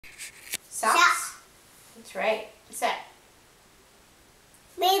Socks. That's right. What's that?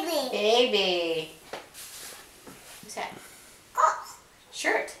 Baby. Baby. What's that? Coat.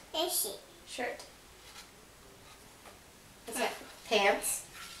 Shirt. Fishy. Shirt. What's that? Pants.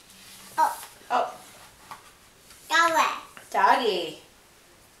 Oh. Oh. Doggy. Doggy.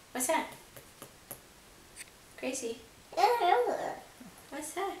 What's that? Gracie.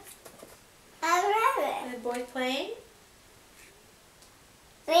 What's that? The boy playing?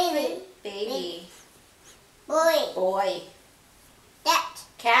 Baby. Baby. Boy. Boy. That.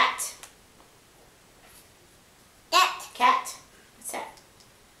 Cat. That. Cat. What's that?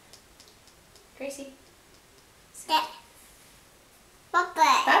 Gracie. That. Puppy.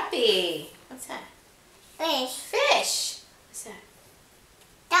 Puppy. What's that? Fish. Fish. What's that?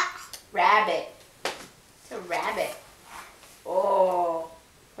 Duck. Rabbit. It's a rabbit. Oh.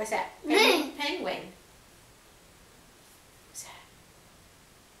 What's that? Penguin. Penguin. What's that?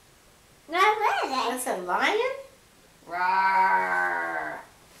 Rabbit. That's a lion? Rawr.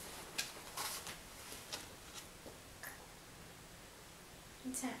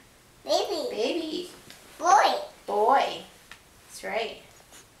 What's that? Baby. Baby. Boy. Boy. That's right.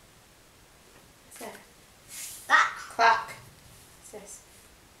 What's that? Duck. Clock. What's this?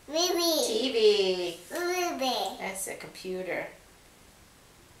 Baby. TV. Baby. That's a computer.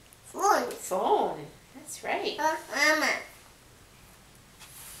 Phone. Phone. That's right. Mama.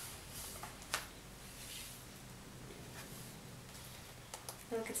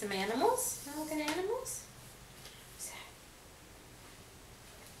 Look at some animals. Look at animals. What's that?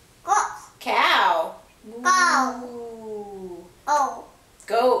 Goat. Cow. Cow. Ooh. Oh.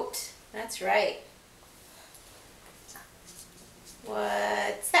 Goat. That's right.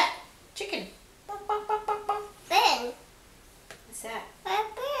 What's that? Chicken. Bonk, bonk, bonk, bonk, bonk. Ben. What's that?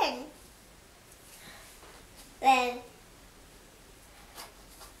 Ben. Ben.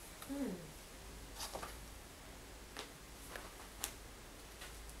 Hmm.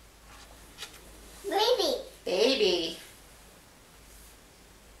 Baby. Baby.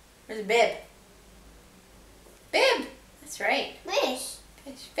 Where's Bib? Bib. That's right. Fish.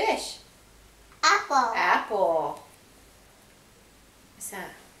 Fish. Fish. Apple. Apple. What's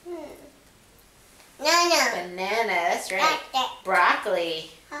that? Banana. Banana. That's right. That.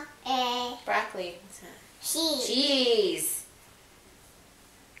 Broccoli. Eh. Broccoli. What's that? She. Cheese.